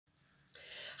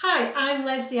Hi, I'm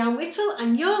Leslie Ann Whittle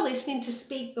and you're listening to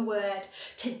Speak the Word.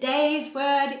 Today's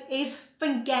word is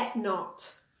forget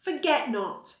not. Forget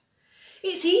not.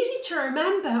 It's easy to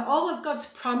remember all of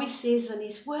God's promises and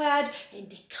His word and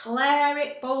declare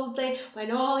it boldly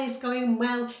when all is going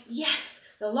well. Yes,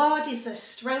 the Lord is the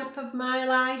strength of my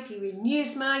life. He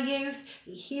renews my youth.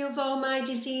 He heals all my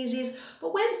diseases.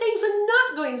 But when things are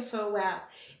not going so well,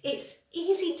 it's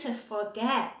easy to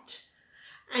forget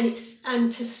and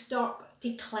to stop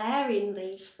declaring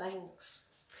these things.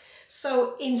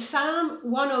 So in Psalm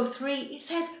 103, it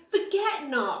says, forget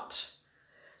not.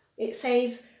 It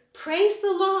says, praise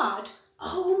the Lord,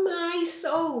 O my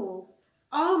soul,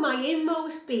 all my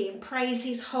inmost being, praise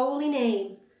His holy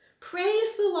name.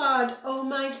 Praise the Lord, O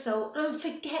my soul, and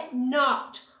forget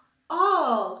not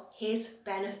all His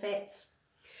benefits,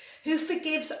 who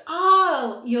forgives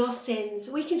all your sins.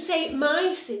 We can say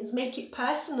my sins, make it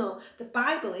personal. The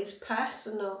Bible is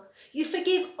personal. You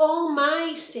forgive all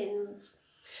my sins.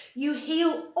 You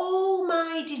heal all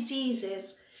my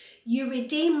diseases. You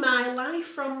redeem my life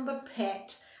from the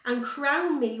pit and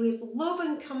crown me with love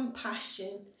and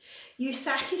compassion. You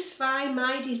satisfy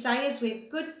my desires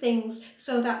with good things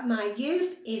so that my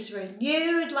youth is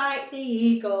renewed like the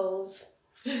eagles.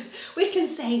 We can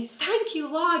say, thank you,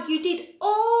 Lord, you did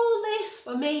all this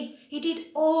for me. He did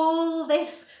all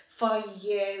this for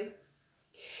you.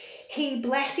 He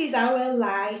blesses our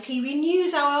life. He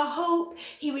renews our hope.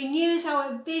 He renews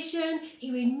our vision.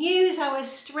 He renews our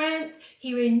strength.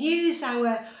 He renews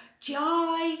our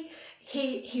joy.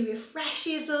 He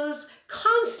refreshes us,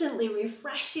 constantly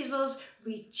refreshes us,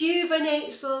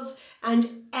 rejuvenates us,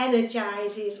 and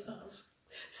energizes us.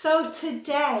 So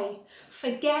today,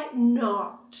 forget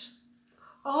not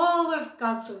all of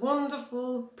God's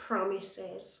wonderful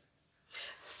promises.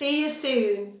 See you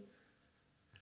soon.